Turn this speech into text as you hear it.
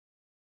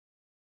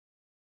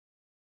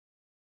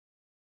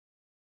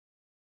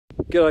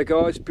G'day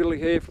guys, Billy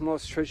here from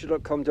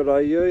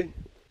losttreasure.com.au.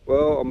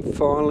 Well, I'm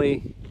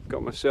finally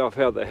got myself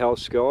out of the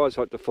house, guys.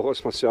 I had to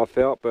force myself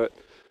out, but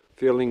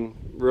feeling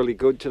really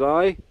good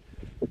today.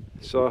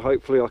 So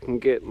hopefully I can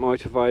get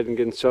motivated and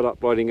get set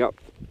up loading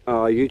up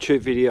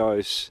YouTube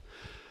videos.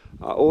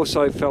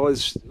 Also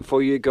fellas,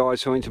 for you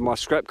guys who are into my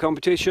scrap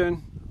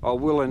competition, I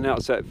will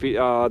announce that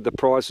the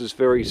prizes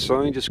very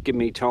soon. Just give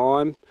me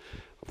time.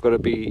 I've got to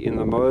be in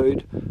the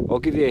mood. I'll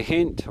give you a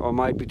hint. I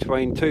made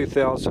between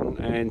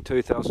 $2,000 and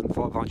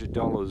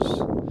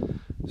 $2,500.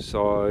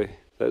 So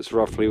that's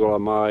roughly what I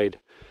made.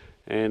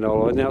 And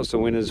I'll announce the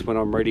winners when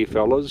I'm ready,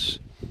 fellas.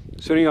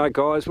 So anyway,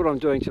 guys, what I'm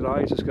doing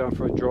today is just going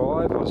for a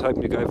drive. I was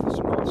hoping to go for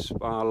some nice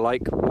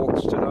lake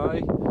walks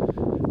today.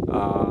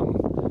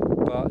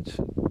 But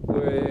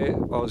where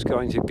I was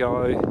going to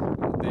go,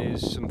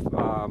 there's some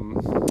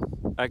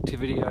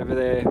activity over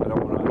there. I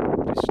don't want to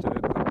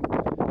disturb them.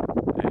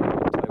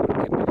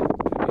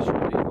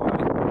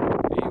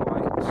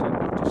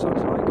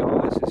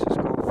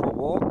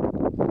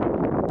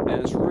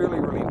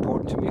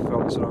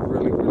 That I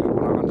really want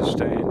to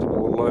understand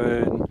or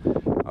learn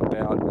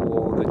about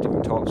all the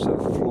different types of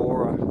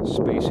flora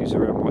species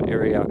around my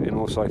area, and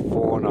also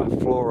fauna.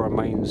 Flora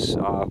means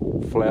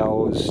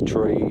flowers,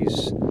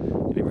 trees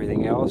and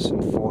everything else,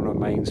 and fauna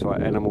means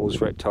like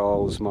animals,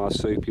 reptiles,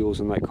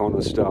 marsupials and that kind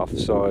of stuff.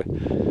 So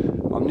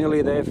I'm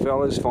nearly there,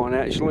 fellas,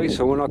 financially,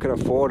 so when I can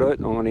afford it,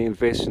 I'm going to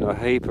invest in a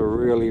heap of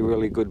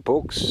really good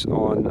books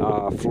on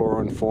flora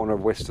and fauna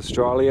of West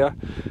Australia,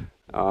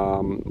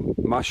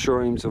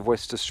 mushrooms of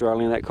West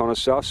Australia and that kind of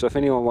stuff. So if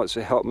anyone wants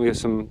to help me with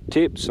some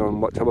tips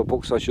on what type of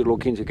books I should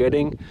look into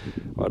getting,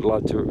 I'd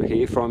love to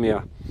hear from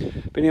you.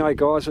 But anyway,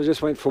 guys, I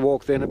just went for a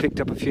walk then and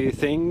picked up a few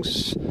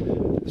things.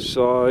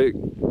 So I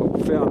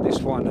found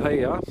this one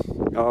here.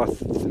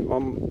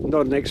 I'm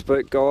not an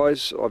expert,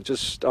 guys. I've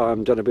just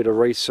done a bit of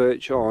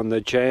research on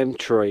the jam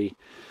tree.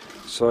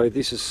 So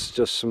this is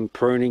just some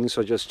prunings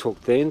I just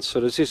took then. So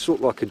does this look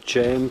like a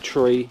jam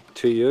tree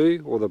to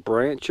you, or the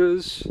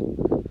branches?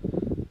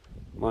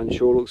 Mine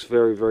sure looks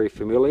very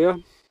familiar.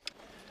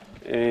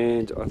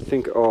 And I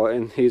think,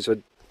 and here's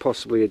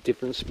possibly a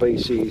different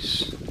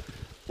species,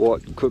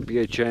 what could be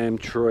a jam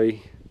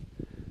tree,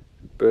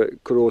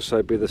 but could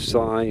also be the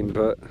same.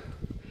 But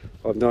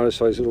I've noticed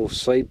those little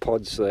seed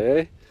pods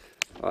there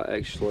are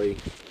actually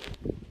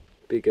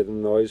bigger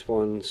than those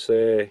ones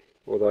there,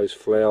 or those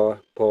flower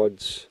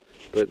pods,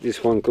 but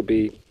this one could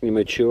be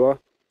immature.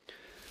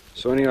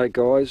 So anyway,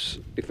 guys,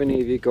 if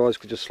any of you guys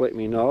could just let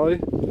me know.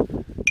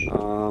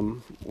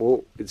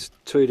 Well, it's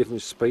two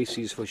different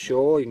species for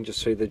sure. You can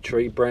just see the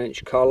tree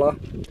branch colour,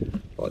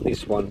 like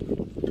this one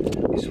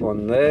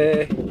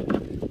there,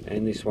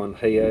 and this one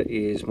here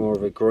is more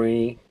of a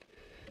greeny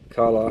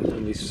colour,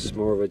 and this is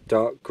more of a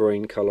dark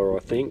green colour, I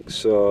think.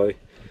 So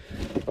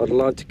I'd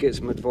love to get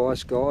some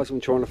advice, guys.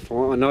 I'm trying to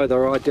find, I know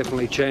there are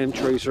definitely jam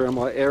trees around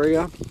my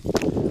area.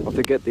 I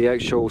forget the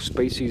actual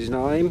species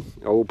name.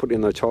 I will put in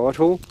the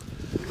title.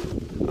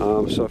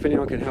 So if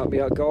anyone can help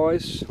me out,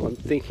 guys, I'm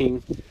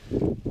thinking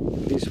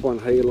this one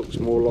here looks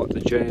more like the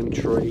jam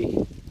tree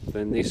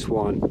than this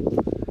one.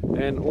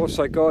 And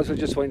also, guys, I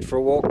just went for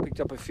a walk, picked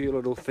up a few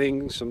little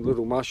things, some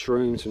little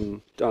mushrooms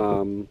and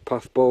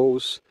puff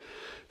balls.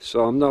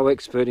 So I'm no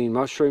expert in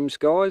mushrooms,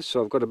 guys,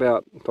 so I've got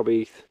about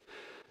probably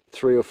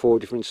 3 or 4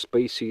 different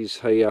species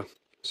here.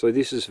 So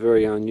this is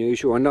very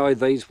unusual. I know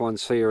these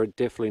ones here are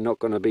definitely not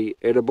going to be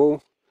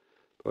edible,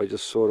 but I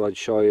just thought I'd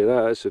show you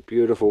that. It's a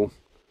beautiful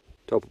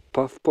type of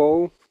puff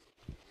ball.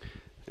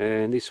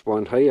 And this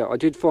one here, I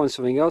did find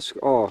something else.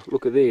 Oh,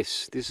 look at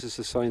this. This is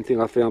the same thing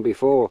I found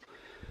before.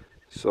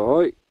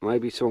 So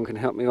maybe someone can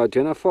help me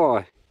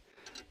identify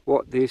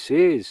what this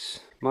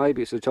is.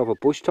 Maybe it's a type of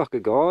bush tucker,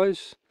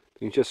 guys.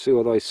 You can just see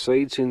all those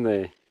seeds in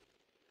there.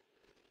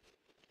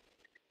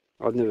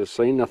 I've never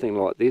seen nothing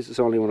like this. It's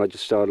only when I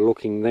just started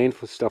looking then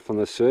for stuff on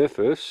the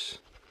surface,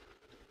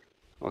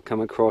 I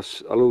come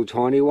across a little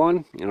tiny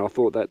one, and I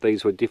thought that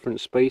these were different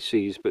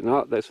species, but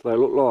no, that's what they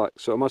look like.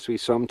 So it must be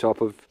some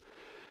type of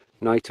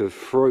native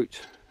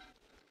fruit.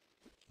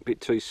 A bit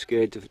too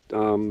scared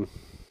to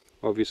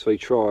obviously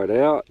try it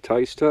out,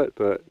 taste it,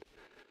 but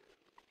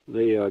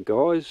there you are,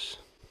 guys.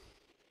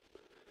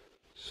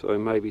 So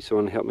maybe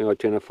someone help me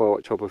identify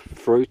what type of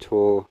fruit,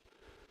 or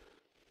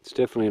it's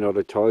definitely not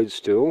a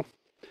toadstool.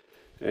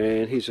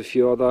 And here's a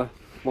few other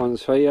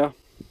ones here.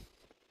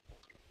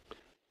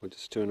 I'll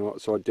just turn it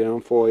upside down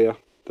for you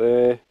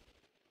there.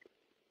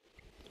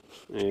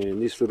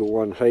 And this little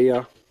one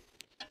here,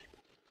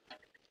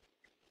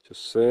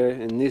 just there.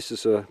 And this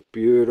is a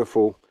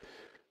beautiful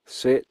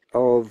set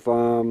of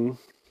 5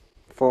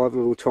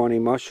 little tiny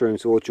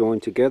mushrooms all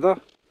joined together.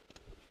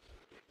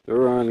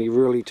 They're only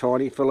really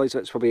tiny, fellas.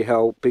 That's probably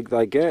how big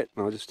they get.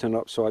 And I'll just turn it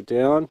upside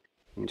down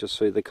and just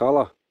see the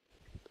colour.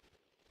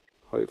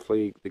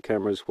 Hopefully the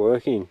camera's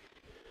working.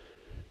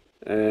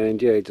 And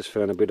yeah, just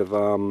found a bit of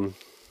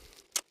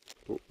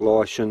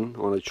lichen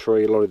on a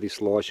tree. A lot of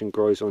this lichen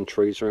grows on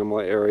trees around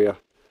my area.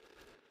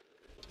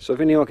 So if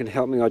anyone can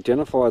help me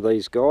identify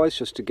these guys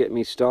just to get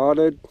me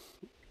started,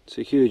 It's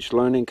a huge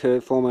learning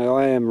curve for me.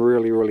 I am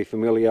really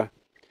familiar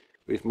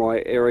with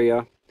my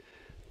area,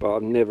 but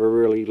I've never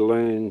really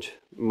learned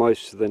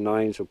most of the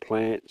names of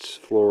plants,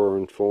 flora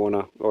and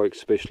fauna, or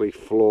especially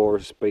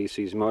flora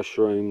species,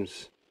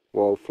 mushrooms,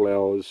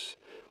 wildflowers.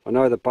 I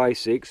know the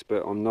basics,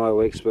 but I'm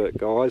no expert,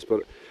 guys,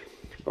 but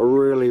I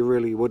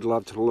really would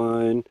love to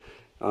learn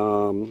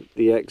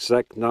the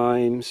exact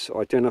names,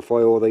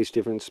 identify all these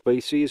different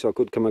species. I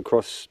could come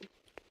across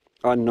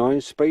unknown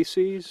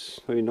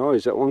species, who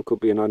knows, that one could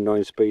be an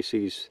unknown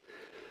species,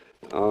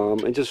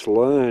 and just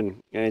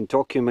learn and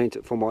document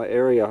it for my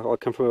area. I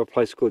come from a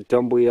place called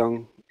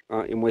Dumbleyung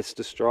in West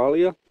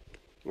Australia,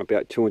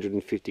 about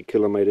 250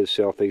 kilometres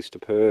southeast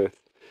of Perth.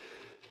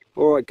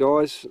 Alright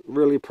guys,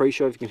 really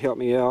appreciate if you can help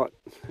me out,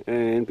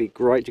 and it'd be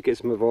great to get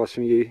some advice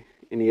from you,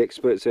 any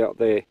experts out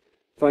there.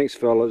 Thanks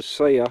fellas,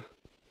 see ya.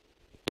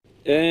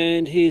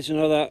 And here's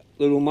another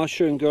little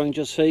mushroom growing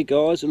just here,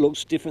 guys. It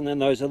looks different than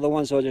those other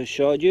ones I just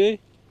showed you.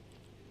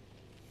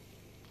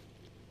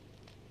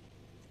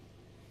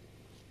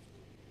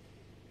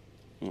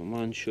 I'm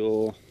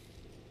unsure.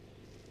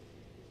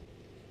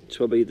 It's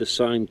probably the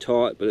same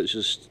type, but it's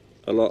just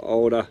a lot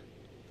older.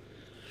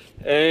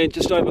 And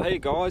just over here,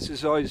 guys,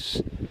 is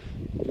those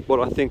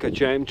what I think are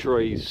jam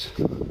trees.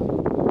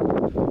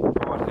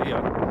 Right here.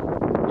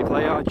 If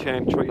they are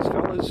jam trees,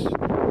 fellas,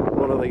 a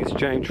lot of these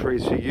jam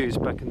trees were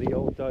used back in the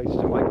old days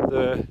to make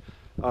the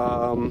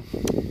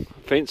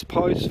fence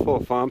posts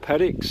for farm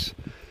paddocks,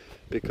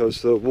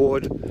 because the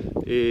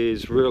wood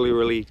is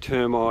really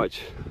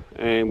termite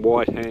and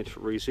white ant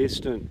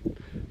resistant,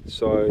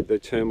 so the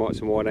termites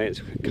and white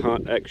ants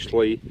can't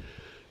actually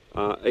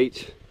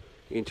eat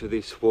into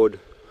this wood.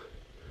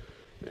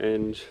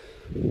 And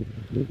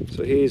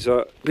so here's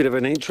a bit of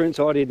an entrance.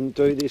 I didn't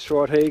do this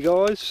right here,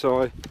 guys,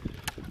 so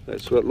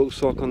that's what it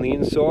looks like on the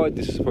inside.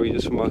 This is probably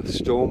just from a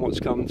storm what's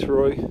come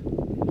through.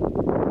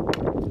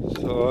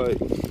 So it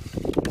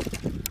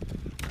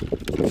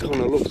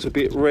kind of looks a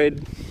bit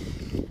red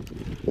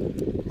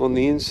on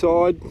the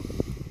inside.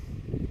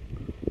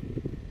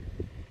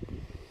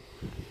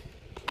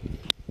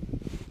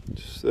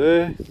 Just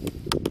there.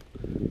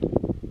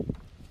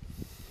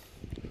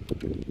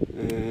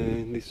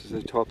 And this is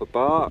the type of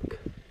bark.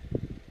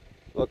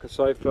 Like I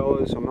say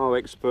fellas, I'm no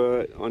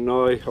expert. I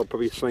know I've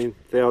probably seen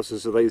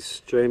thousands of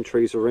these jam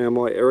trees around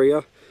my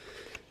area,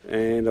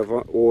 and I've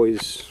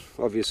always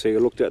obviously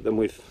looked at them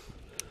with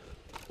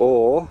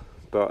awe,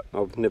 but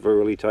I've never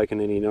really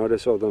taken any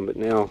notice of them. But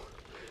now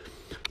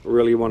I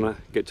really want to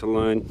get to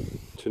learn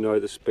to know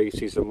the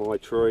species of my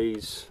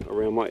trees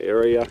around my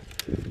area,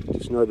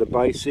 just know the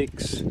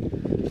basics.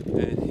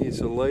 And here's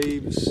the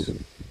leaves.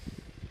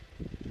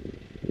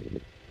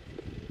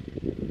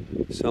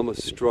 Some are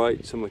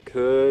straight, some are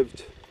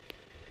curved.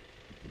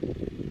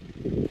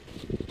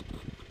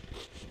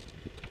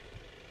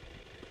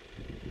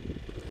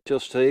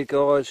 Just here,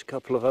 guys, a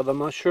couple of other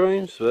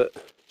mushrooms, but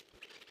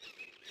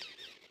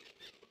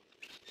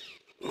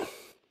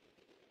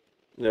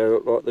they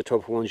look like the type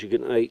of ones you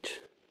can eat.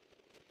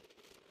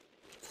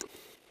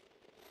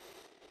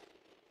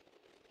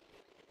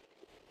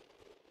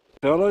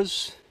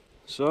 Fellas,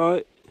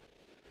 so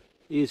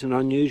here's an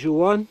unusual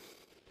one,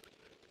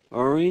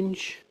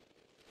 orange.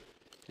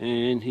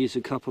 And here's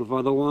a couple of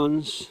other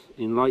ones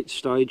in late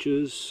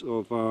stages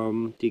of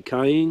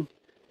decaying.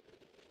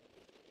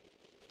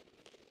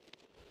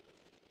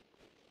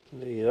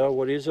 There you go,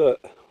 what is it?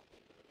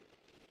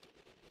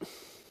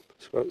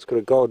 It's got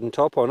a golden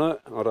top on it,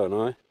 I don't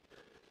know.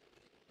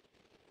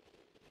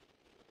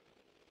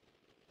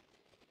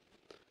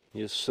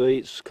 You see,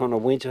 it's kind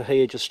of winter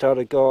here just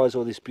started, guys.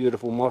 All this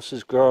beautiful moss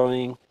is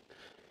growing.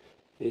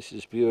 This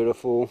is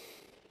beautiful.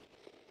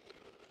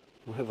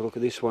 We'll have a look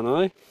at this one,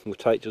 eh? We'll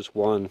take just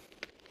one.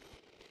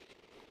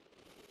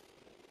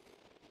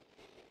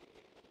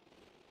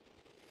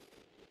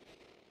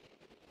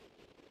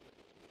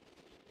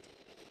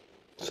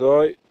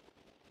 So,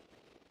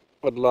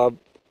 I'd love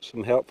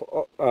some help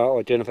for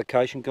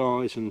identification,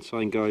 guys, and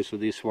same goes for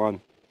this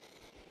one.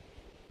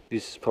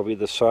 This is probably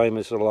the same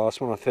as the last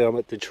one I found,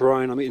 but the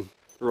terrain I'm in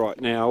right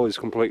now is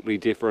completely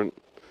different.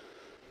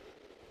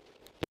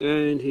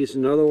 And here's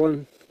another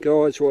one,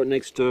 guys, right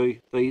next to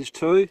these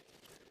two.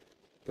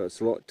 But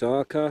it's a lot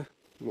darker,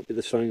 might be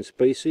the same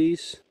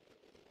species.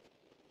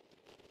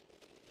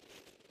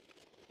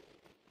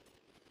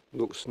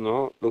 Looks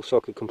not, looks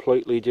like a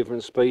completely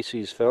different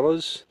species,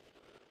 fellas.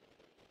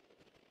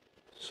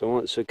 So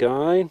once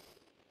again,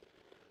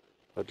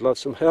 I'd love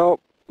some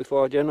help with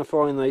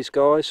identifying these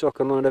guys so I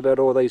can learn about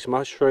all these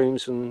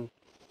mushrooms and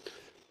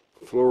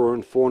flora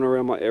and fauna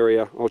around my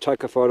area. I'll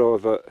take a photo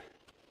of it.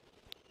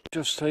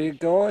 Just here,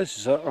 guys,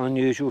 is an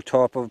unusual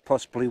type of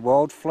possibly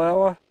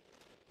wildflower.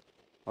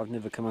 I've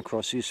never come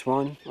across this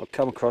one. I've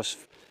come across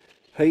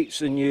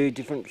heaps of new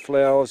different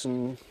flowers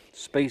and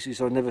species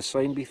I've never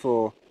seen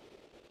before.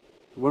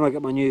 When I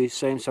get my new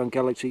Samsung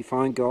Galaxy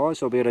phone,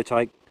 guys, I'll be able to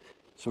take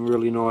some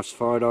really nice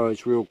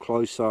photos, real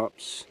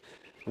close-ups.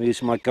 I'm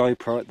using my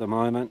GoPro at the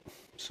moment,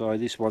 so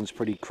this one's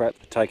pretty crap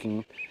for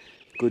taking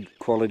good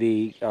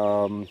quality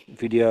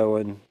video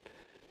and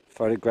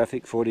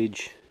photographic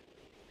footage.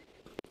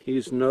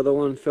 Here's another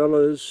one,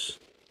 fellas.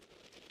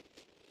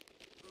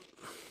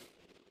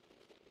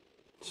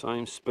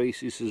 Same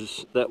species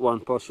as that one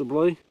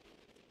possibly.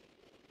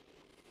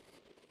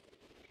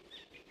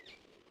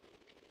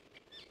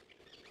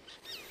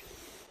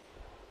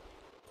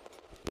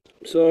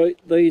 So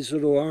these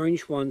little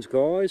orange ones,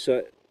 guys,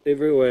 are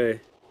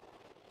everywhere.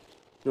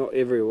 Not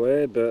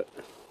everywhere, but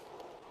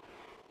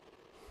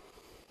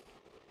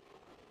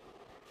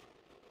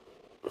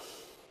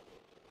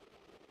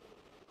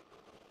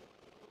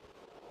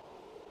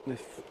a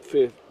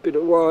fair bit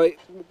away.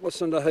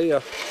 What's under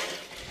here?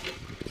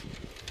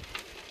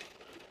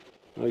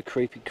 No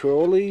creepy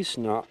crawlies,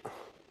 no.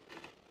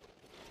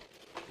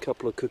 A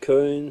couple of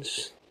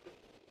cocoons.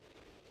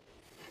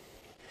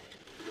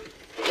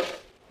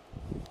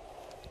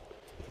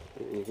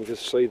 And you can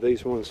just see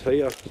these ones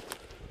here.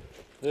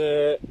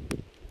 There.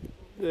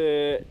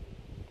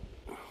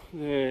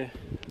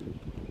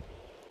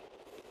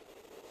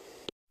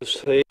 This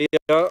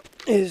here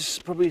is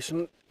probably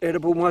some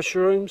edible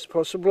mushrooms,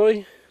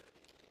 possibly.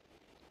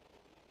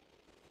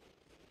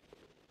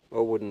 I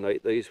wouldn't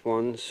eat these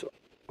ones.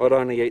 I'd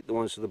only eat the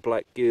ones with the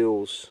black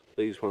gills.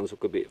 These ones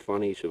look a bit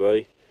funny to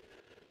me.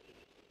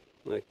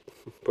 They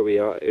probably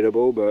are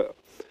edible, but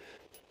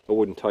I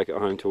wouldn't take it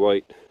home to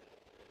eat.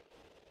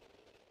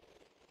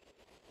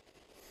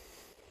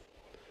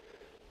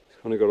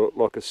 It's kind of got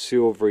like a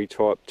silvery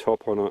type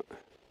top on it.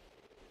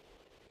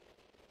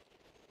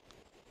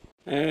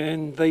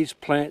 And these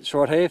plants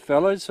right here,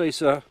 fellas,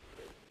 these are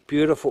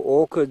beautiful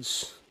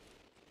orchids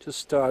just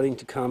starting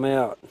to come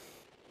out.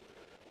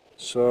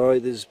 So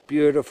there's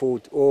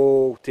beautiful,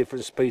 all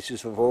different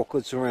species of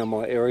orchids around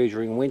my area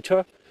during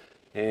winter,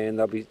 and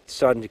they'll be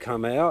starting to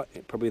come out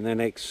probably in the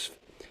next,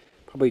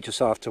 probably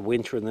just after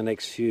winter in the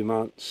next few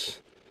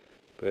months.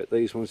 But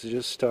these ones are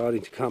just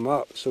starting to come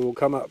up, so we'll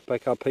come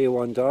back up here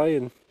one day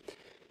and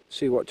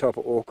see what type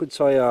of orchids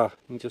they are.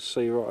 You can just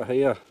see right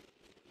here.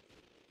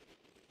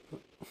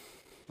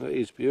 That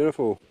is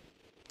beautiful.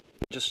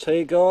 Just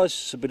here, guys,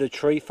 it's a bit of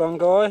tree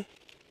fungi.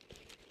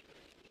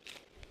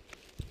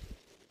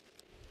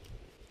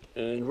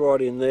 And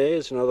right in there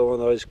is another one of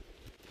those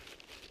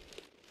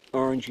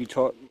orangey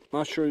type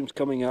mushrooms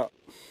coming up.